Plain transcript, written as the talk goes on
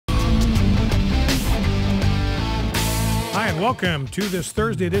And welcome to this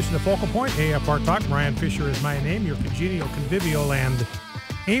Thursday edition of Focal Point, AFR Talk. Brian Fisher is my name, your congenial, convivial, and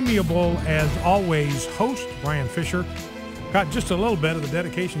amiable, as always, host, Brian Fisher. Got just a little bit of the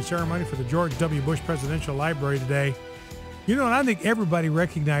dedication ceremony for the George W. Bush Presidential Library today. You know, and I think everybody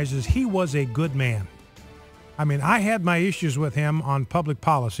recognizes he was a good man. I mean, I had my issues with him on public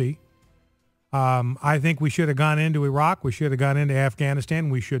policy. I think we should have gone into Iraq. We should have gone into Afghanistan.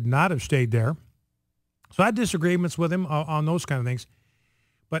 We should not have stayed there. So I had disagreements with him on those kind of things.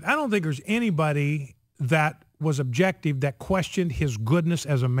 But I don't think there's anybody that was objective that questioned his goodness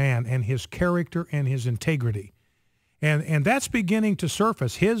as a man and his character and his integrity. And that's beginning to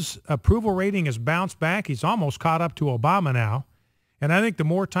surface. His approval rating has bounced back. He's almost caught up to Obama now. And I think the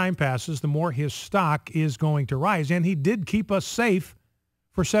more time passes, the more his stock is going to rise. And he did keep us safe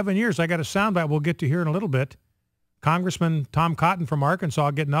for 7 years. I got a soundbite we'll get to here in a little bit. Congressman Tom Cotton from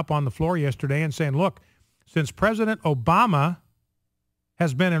Arkansas getting up on the floor yesterday and saying, look, since President Obama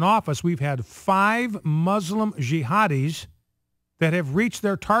has been in office, we've had 5 Muslim jihadis that have reached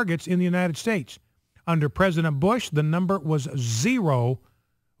their targets in the United States. Under President Bush, the number was 0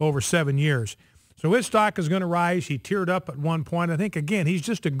 over 7 years. So his stock is going to rise. He teared up at one point. I think, again, he's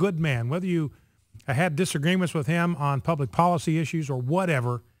just a good man. Whether you had disagreements with him on public policy issues or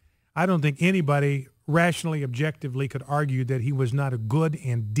whatever, I don't think anybody rationally, objectively could argue that he was not a good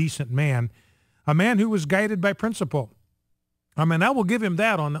and decent man. A man who was guided by principle. I mean, I will give him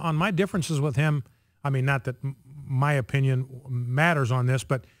that on my differences with him. I mean, not that my opinion matters on this,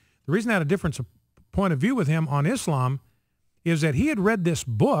 but the reason I had a different point of view with him on Islam is that he had read this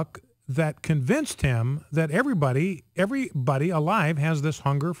book that convinced him that everybody alive has this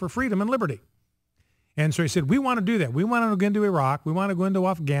hunger for freedom and liberty. And so he said, we want to do that. We want to go into Iraq. We want to go into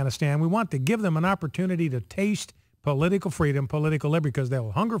Afghanistan. We want to give them an opportunity to taste political freedom, political liberty, because they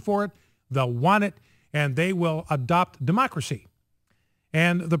will hunger for it. They'll want it, and they will adopt democracy.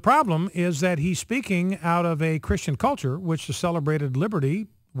 And the problem is that he's speaking out of a Christian culture, which is celebrated liberty,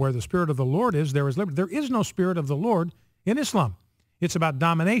 where the Spirit of the Lord is, there is liberty. There is no Spirit of the Lord in Islam. It's about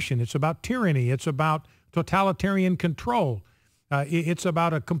domination. It's about tyranny. It's about totalitarian control. It's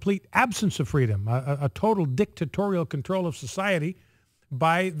about a complete absence of freedom, a total dictatorial control of society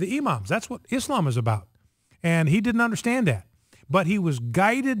by the imams. That's what Islam is about. And he didn't understand that. But he was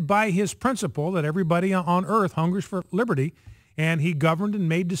guided by his principle that everybody on earth hungers for liberty, and he governed and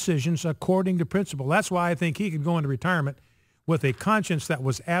made decisions according to principle. That's why I think he could go into retirement with a conscience that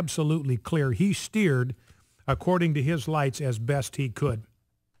was absolutely clear. He steered according to his lights as best he could.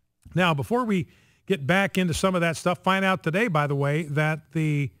 Now, before we get back into some of that stuff, find out today, by the way, that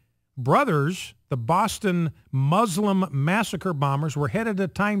the brothers, the Boston Muslim massacre bombers, were headed to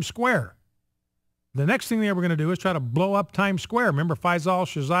Times Square. The next thing they were going to do is try to blow up Times Square. Remember, Faisal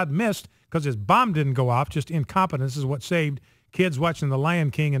Shahzad missed because his bomb didn't go off. Just incompetence is what saved kids watching The Lion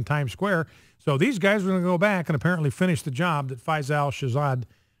King in Times Square. So these guys were going to go back and apparently finish the job that Faisal Shahzad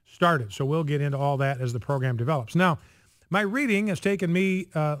started. So we'll get into all that as the program develops. Now, my reading has taken me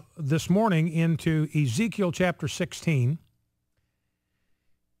this morning into Ezekiel chapter 16.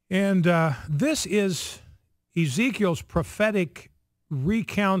 And this is Ezekiel's prophetic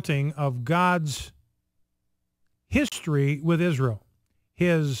recounting of God's history with Israel,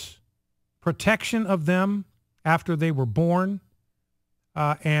 his protection of them after they were born,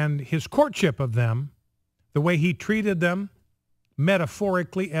 and his courtship of them, the way he treated them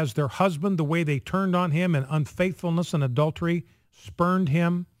metaphorically as their husband, the way they turned on him in unfaithfulness and adultery, spurned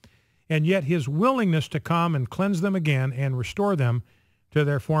him, and yet his willingness to come and cleanse them again and restore them to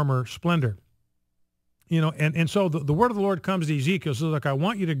their former splendor. You know, and so the word of the Lord comes to Ezekiel, says, look, I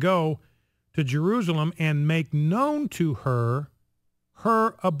want you to go to Jerusalem and make known to her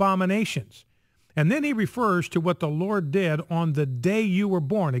abominations. And then he refers to what the Lord did on the day you were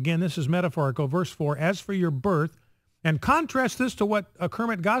born. Again, this is metaphorical. Verse 4, as for your birth, and contrast this to what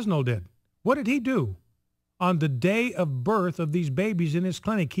Kermit Gosnell did. What did he do on the day of birth of these babies in his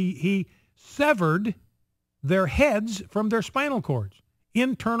clinic? He severed their heads from their spinal cords,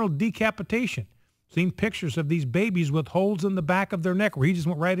 internal decapitation. Seen pictures of these babies with holes in the back of their neck where he just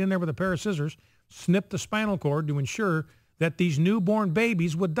went right in there with a pair of scissors, snipped the spinal cord to ensure that these newborn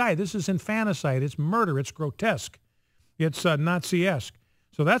babies would die. This is infanticide. It's murder. It's grotesque. It's Nazi-esque.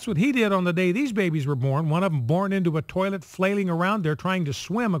 So that's what he did on the day these babies were born. One of them born into a toilet, flailing around there, trying to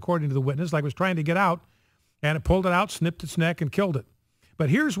swim, according to the witness, like it was trying to get out. And it pulled it out, snipped its neck, and killed it. But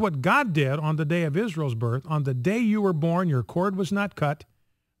here's what God did on the day of Israel's birth. On the day you were born, your cord was not cut,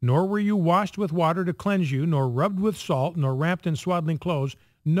 nor were you washed with water to cleanse you, nor rubbed with salt, nor wrapped in swaddling clothes.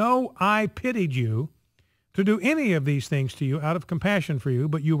 No, I pitied you to do any of these things to you out of compassion for you,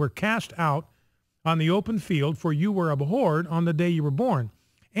 but you were cast out on the open field, for you were abhorred on the day you were born.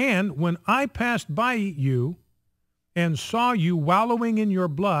 And when I passed by you and saw you wallowing in your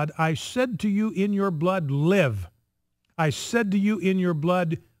blood, I said to you in your blood, live. I said to you in your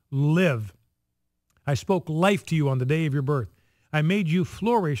blood, live. I spoke life to you on the day of your birth. I made you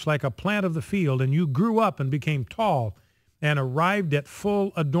flourish like a plant of the field, and you grew up and became tall and arrived at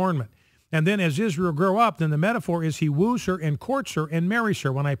full adornment. And then as Israel grew up, then the metaphor is he woos her and courts her and marries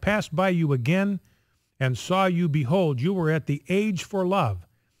her. When I passed by you again and saw you, behold, you were at the age for love.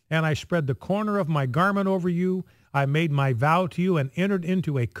 And I spread the corner of my garment over you. I made my vow to you and entered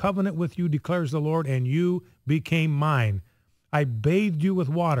into a covenant with you, declares the Lord, and you became mine. I bathed you with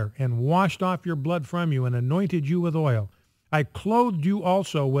water and washed off your blood from you and anointed you with oil. I clothed you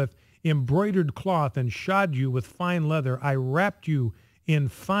also with embroidered cloth and shod you with fine leather. I wrapped you in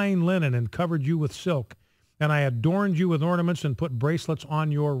fine linen and covered you with silk. And I adorned you with ornaments and put bracelets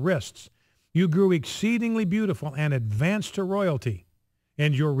on your wrists. You grew exceedingly beautiful and advanced to royalty.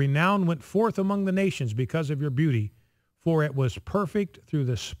 And your renown went forth among the nations because of your beauty. For it was perfect through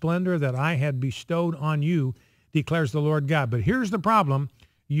the splendor that I had bestowed on you, declares the Lord God. But here's the problem.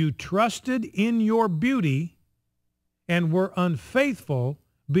 You trusted in your beauty and were unfaithful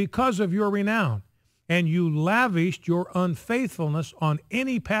because of your renown. And you lavished your unfaithfulness on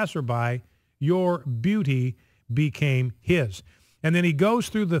any passerby. Your beauty became his. And then he goes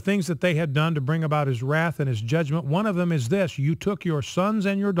through the things that they had done to bring about his wrath and his judgment. One of them is this: you took your sons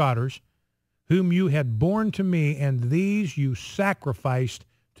and your daughters, whom you had borne to me, and these you sacrificed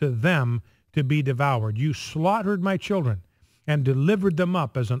to them to be devoured. You slaughtered my children and delivered them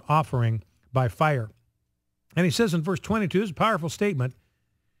up as an offering by fire. And he says in verse 22, this is a powerful statement,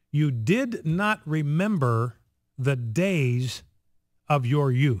 you did not remember the days of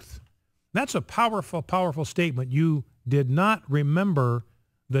your youth. That's a powerful, powerful statement. You did not remember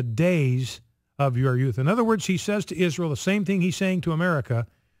the days of your youth. In other words, he says to Israel the same thing he's saying to America.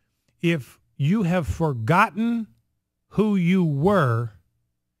 If you have forgotten who you were,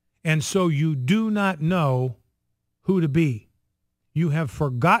 and so you do not know who to be. You have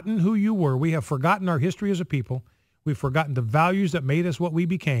forgotten who you were. We have forgotten our history as a people. We've forgotten the values that made us what we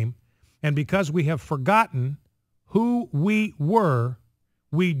became. And because we have forgotten who we were,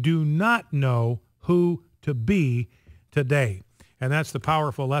 we do not know who to be today. And that's the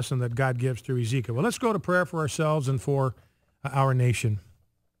powerful lesson that God gives through Ezekiel. Well, let's go to prayer for ourselves and for our nation.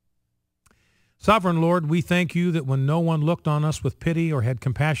 Sovereign Lord, we thank you that when no one looked on us with pity or had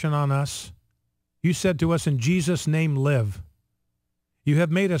compassion on us, you said to us, in Jesus' name, live. You have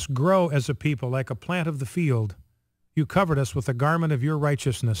made us grow as a people like a plant of the field. You covered us with the garment of your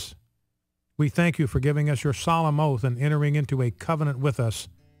righteousness. We thank you for giving us your solemn oath and entering into a covenant with us.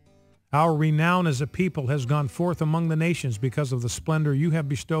 Our renown as a people has gone forth among the nations because of the splendor you have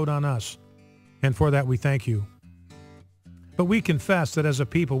bestowed on us, and for that we thank you. But we confess that as a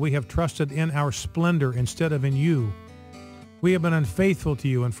people we have trusted in our splendor instead of in you. We have been unfaithful to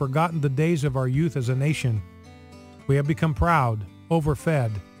you and forgotten the days of our youth as a nation. We have become proud,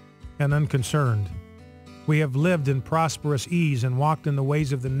 overfed, and unconcerned. We have lived in prosperous ease and walked in the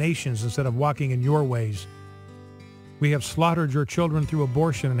ways of the nations instead of walking in your ways. We have slaughtered your children through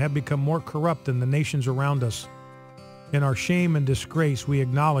abortion and have become more corrupt than the nations around us. In our shame and disgrace, we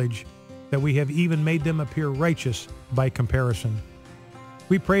acknowledge that we have even made them appear righteous by comparison.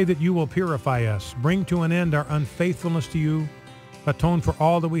 We pray that you will purify us, bring to an end our unfaithfulness to you, atone for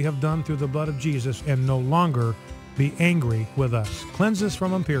all that we have done through the blood of Jesus, and no longer be angry with us. Cleanse us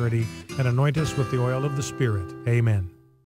from impurity and anoint us with the oil of the Spirit. Amen.